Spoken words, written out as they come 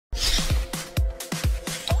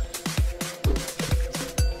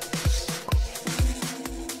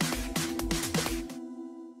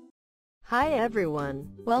Hi everyone,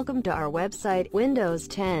 welcome to our website Windows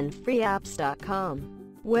 10 freeapps.com.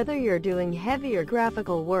 Whether you're doing heavier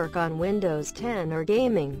graphical work on Windows 10 or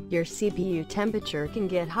gaming, your CPU temperature can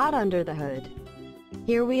get hot under the hood.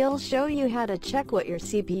 Here we'll show you how to check what your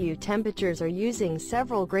CPU temperatures are using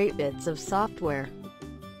several great bits of software.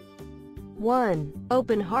 1.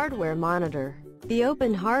 Open Hardware Monitor. The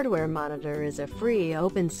Open Hardware Monitor is a free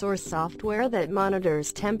open-source software that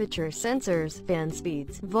monitors temperature sensors, fan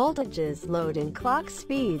speeds, voltages, load and clock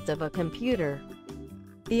speeds of a computer.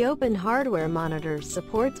 The Open Hardware Monitor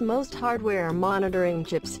supports most hardware monitoring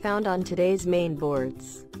chips found on today's main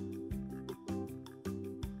boards.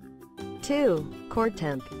 2.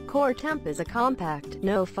 CoreTemp. CoreTemp is a compact,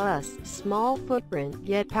 no-fuss, small footprint,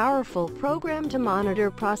 yet powerful program to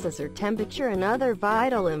monitor processor temperature and other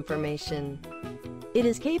vital information. It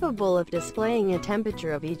is capable of displaying a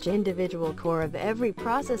temperature of each individual core of every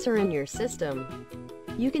processor in your system.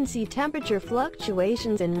 You can see temperature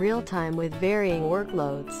fluctuations in real time with varying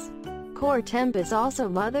workloads. CoreTemp is also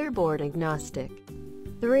motherboard agnostic.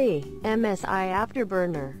 3. MSI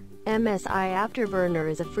Afterburner. MSI Afterburner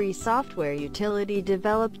is a free software utility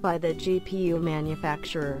developed by the GPU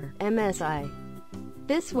manufacturer, MSI.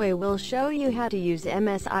 This way we'll show you how to use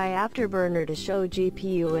MSI Afterburner to show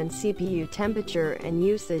GPU and CPU temperature and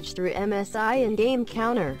usage through MSI in-game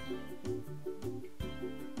counter.